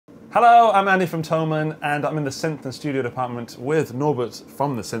Hello, I'm Andy from Thomann, and I'm in the Synth and Studio department with Norbert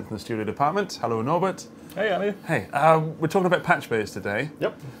from the Synth and Studio department. Hello, Norbert. Hey, Andy. Hey, we're talking about Patchbays today.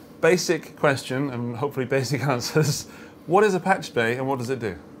 Yep. Basic question, and hopefully basic answers. What is a Patchbay and what does it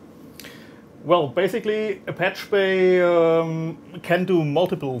do? Well, basically, a Patchbay can do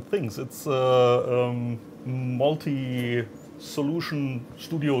multiple things. It's a multi-solution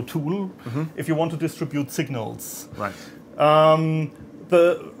studio tool if you want to distribute signals. Right.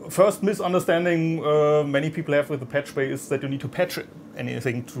 The first misunderstanding many people have with the Patchbay is that you need to patch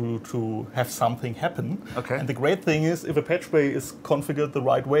anything to have something happen. Okay. And the great thing is, if a Patchbay is configured the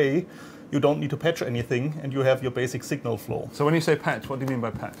right way, you don't need to patch anything, and you have your basic signal flow. So when you say patch, what do you mean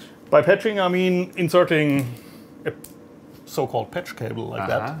by patch? By patching, I mean inserting a so-called patch cable like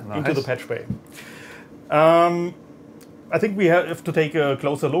that into the Patchbay. I think we have to take a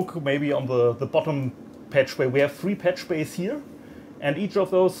closer look maybe on the bottom Patchbay. We have 3 Patchbays here, and each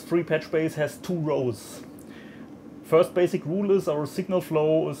of those 3 Patchbays has 2 rows. First basic rule is our signal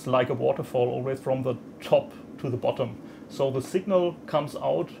flow is like a waterfall, always from the top to the bottom. So the signal comes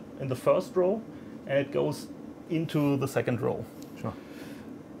out in the first row and it goes into the second row. Sure.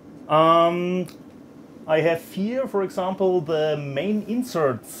 I have here, for example, the main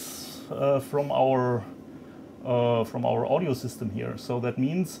inserts from our audio system here. So that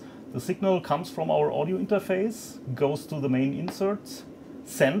means the signal comes from our audio interface, goes to the main inserts,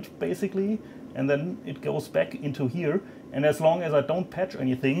 sent basically, and then it goes back into here. And as long as I don't patch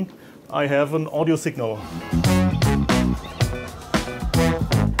anything, I have an audio signal.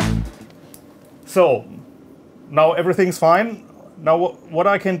 So now everything's fine. Now what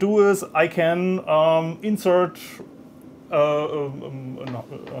I can do is I can insert a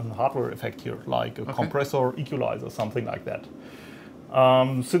hardware effect here, like a compressor, equalizer, something like that.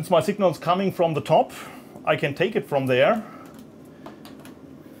 Since my signal is coming from the top, I can take it from there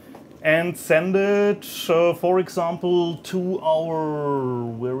and send it, for example, to our,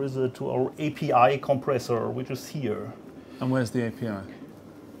 where is it, to our API compressor, which is here. And where's the API?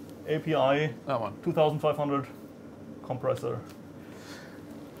 API, that one, 2500 compressor.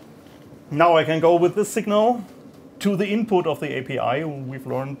 Now I can go with this signal to the input of the API. We've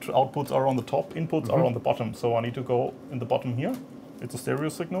learned outputs are on the top, inputs are on the bottom. So I need to go in the bottom here. It's a stereo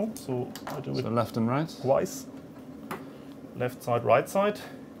signal, so I do it left and right? Twice. Left side, right side.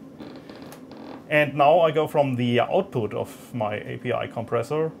 And now I go from the output of my API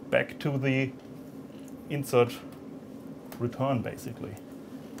compressor back to the insert return, basically.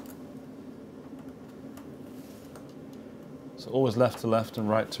 So always left to left and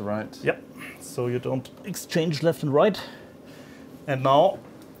right to right? Yep. So you don't exchange left and right. And now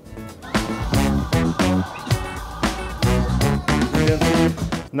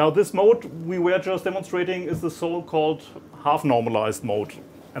this mode we were just demonstrating is the so-called half-normalized mode.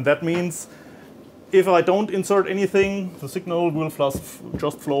 And that means if I don't insert anything, the signal will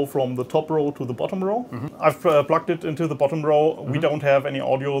just flow from the top row to the bottom row. I've plugged it into the bottom row. We don't have any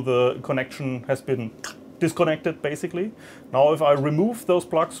audio. The connection has been disconnected, basically. Now if I remove those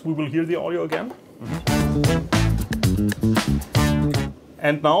plugs, we will hear the audio again.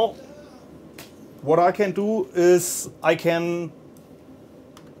 And now what I can do is I can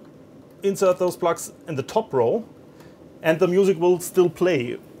insert those plugs in the top row and the music will still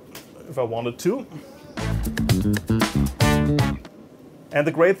play if I wanted to. And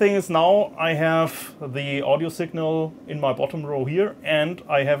the great thing is now I have the audio signal in my bottom row here and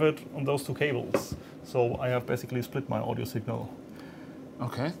I have it on those 2 cables. So I have basically split my audio signal.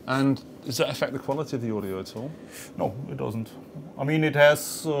 Okay, and does that affect the quality of the audio at all? No, it doesn't. I mean, it has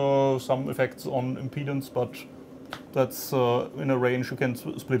some effects on impedance, but that's in a range. You can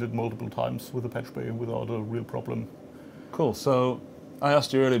split it multiple times with a Patchbay without a real problem. Cool, so I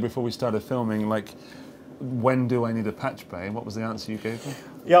asked you earlier before we started filming, like, when do I need a Patchbay? What was the answer you gave me?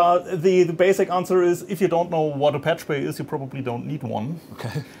 Yeah, the basic answer is if you don't know what a Patchbay is, you probably don't need one.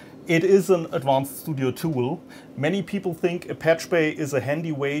 Okay. It is an advanced studio tool. Many people think a Patchbay is a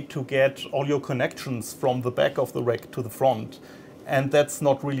handy way to get audio connections from the back of the rack to the front. And that's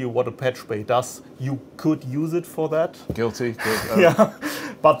not really what a Patchbay does. You could use it for that. Guilty. Yeah,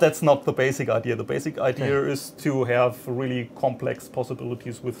 but that's not the basic idea. The basic idea is to have really complex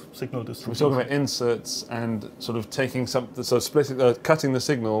possibilities with signal distribution. We're talking about inserts and sort of taking something, so splitting, cutting the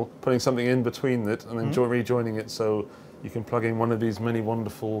signal, putting something in between it, and then rejoining it so you can plug in one of these many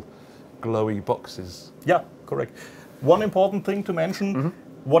wonderful glowy boxes. Yeah, correct. One important thing to mention,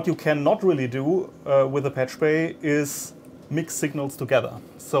 what you cannot really do with a Patchbay is mix signals together.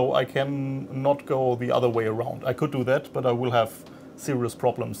 So I can not go the other way around. I could do that, but I will have serious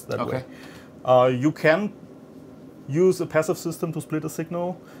problems that way. You can use a passive system to split a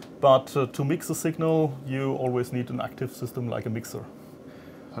signal, but to mix a signal, you always need an active system like a mixer.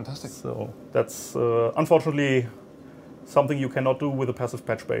 Fantastic. So that's unfortunately something you cannot do with a passive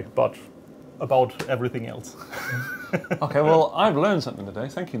Patchbay, but about everything else. Okay, well, I've learned something today.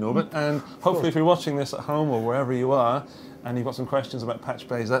 Thank you, Norbert. And hopefully if you're watching this at home or wherever you are, and you've got some questions about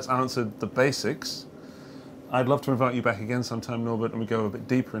Patchbays, that's answered the basics. I'd love to invite you back again sometime, Norbert, and we go a bit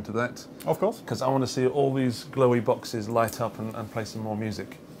deeper into that. Of course. Because I want to see all these glowy boxes light up and play some more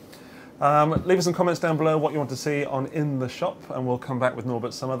music. Leave us some comments down below what you want to see on In the Shop, and we'll come back with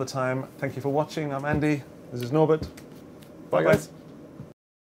Norbert some other time. Thank you for watching. I'm Andy. This is Norbert. Bye, guys.